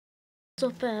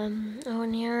Up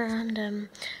on here, and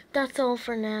that's all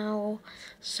for now,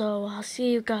 so I'll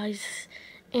see you guys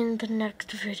in the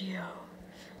next video.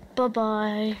 Bye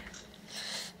bye.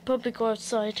 Probably go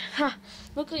outside. Ha!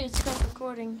 Luckily it stopped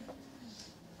recording.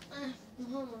 I'm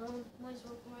home alone, might as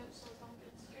well go out so I don't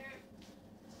get scared.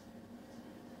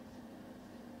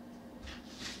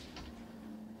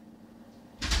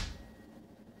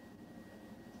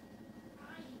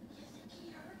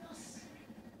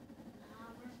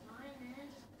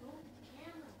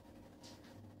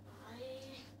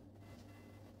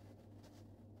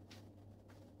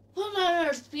 What on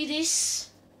earth be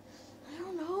this? I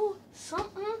don't know.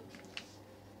 Something.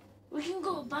 We can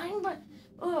go bang, but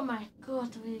oh my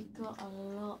god, we got a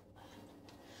lot.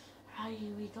 Aye,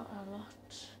 we got a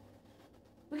lot.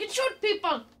 We can shoot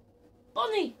people.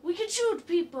 Bunny, we can shoot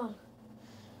people.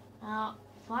 Well,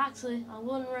 actually, I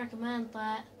wouldn't recommend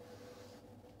that.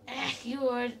 You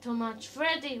heard too much.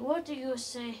 Freddy, what do you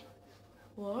say?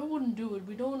 Well, I wouldn't do it.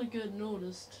 We don't want to get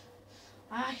noticed.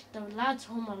 The lad's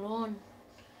home alone.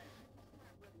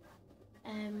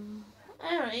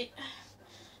 Alright.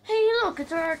 Hey, look,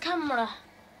 it's our camera.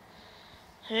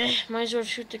 Might as well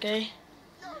shoot the guy.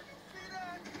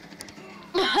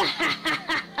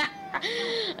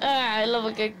 I love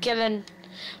a good killing.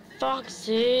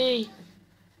 Foxy.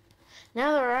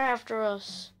 Now they're after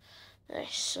us.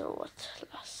 So what?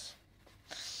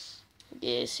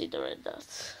 Yeah, see the red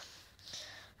dots.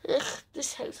 Ugh,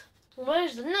 this house.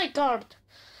 Where's the night guard?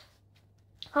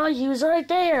 Oh, he was right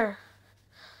there.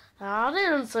 I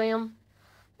didn't see him.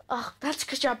 Oh, that's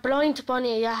because you're blind,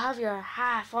 Bunny. You have your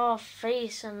half-off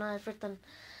face and everything.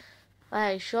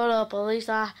 Hey, shut up. At least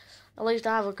I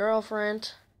have a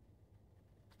girlfriend.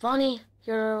 Bunny,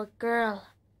 you're a girl.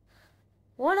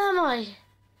 What am I?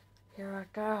 You're a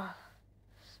girl.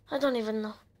 I don't even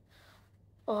know.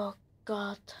 Oh,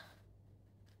 God.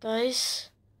 Guys.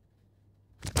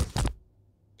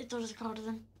 It does record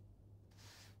then.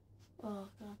 Oh,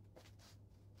 God.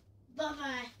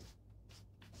 Bye-bye.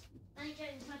 I'm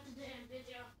getting cut the damn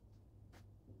video.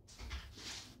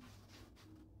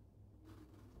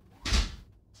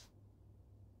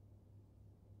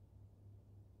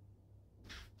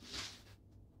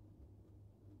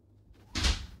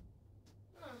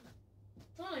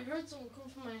 I heard someone come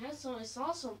from my head, so I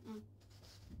saw something.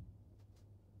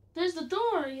 There's the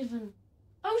door, even.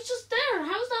 I was just there.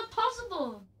 How's that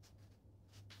possible?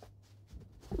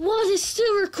 What, it's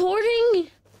still recording?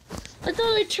 I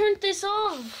thought I turned this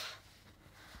off.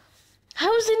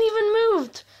 How is it even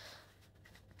moved?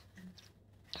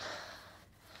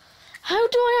 How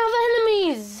do I have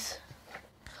enemies?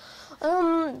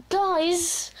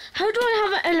 Guys, how do I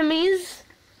have enemies?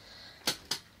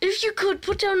 If you could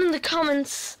put down in the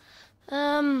comments.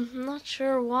 I'm not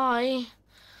sure why,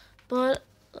 but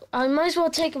I might as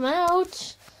well take them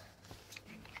out.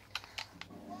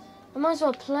 I might as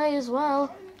well play as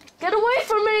well. Get away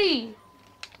from me!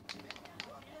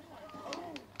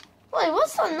 Wait,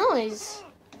 what's that noise?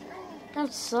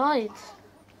 Outside.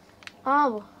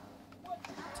 Oh.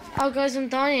 Oh, guys, I'm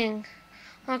dying.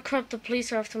 Oh, crap, the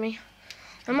police are after me.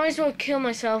 I might as well kill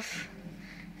myself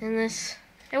in this.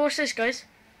 Hey, watch this, guys.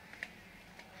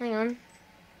 Hang on.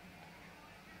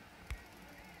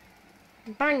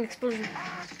 Bang, explosion.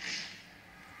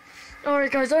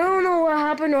 Alright, guys, I don't know what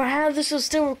happened or how this was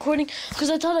still recording because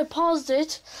I thought I paused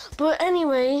it. But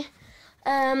anyway,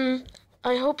 I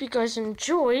hope you guys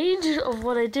enjoyed of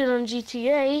what I did on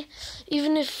GTA.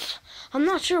 Even if, I'm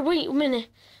not sure, wait a minute.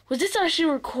 Was this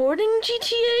actually recording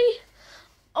GTA?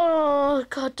 Oh,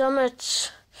 god damn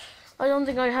it. I don't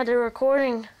think I had a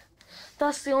recording.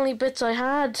 That's the only bits I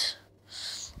had.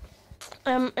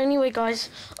 Anyway, guys.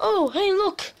 Oh, hey,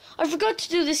 look. I forgot to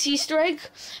do this Easter egg.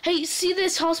 Hey, see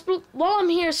this hospital? While I'm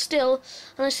here still,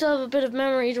 and I still have a bit of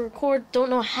memory to record. Don't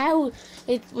know how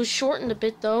it was shortened a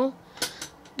bit, though.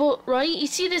 But, right, you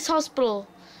see this hospital?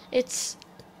 It's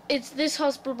this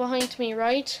hospital behind me,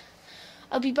 right?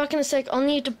 I'll be back in a sec. I'll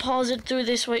need to pause it through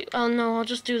this way. Oh, no, I'll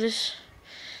just do this.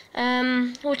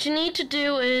 What you need to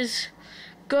do is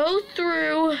go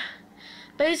through,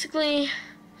 basically,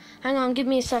 hang on, give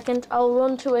me a second, I'll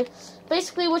run to it.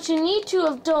 Basically, what you need to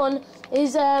have done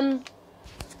is,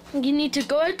 you need to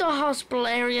go out the hospital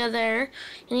area there,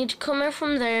 you need to come out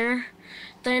from there,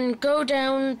 then go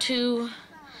down to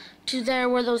there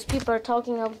where those people are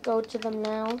talking. I'll go to them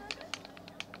now.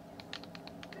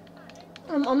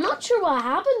 I'm not sure what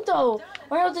happened though,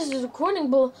 or how this is recording,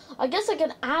 but I guess I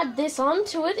can add this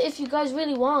onto it if you guys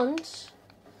really want.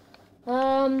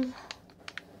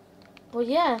 But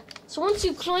yeah, so once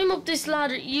you climb up this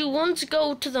ladder, you want to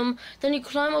go to them, then you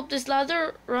climb up this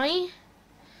ladder, right?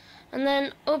 And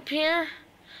then up here,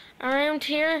 around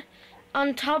here,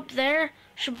 on top there,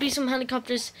 should be some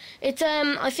helicopters. It's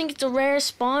I think it's a rare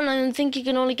spawn. I think you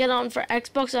can only get on for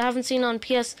Xbox. I haven't seen it on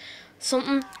PS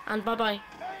something. And bye-bye.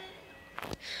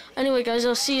 Anyway, guys,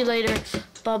 I'll see you later.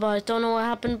 Bye-bye. Don't know what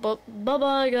happened, but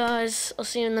bye-bye, guys. I'll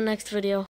see you in the next video.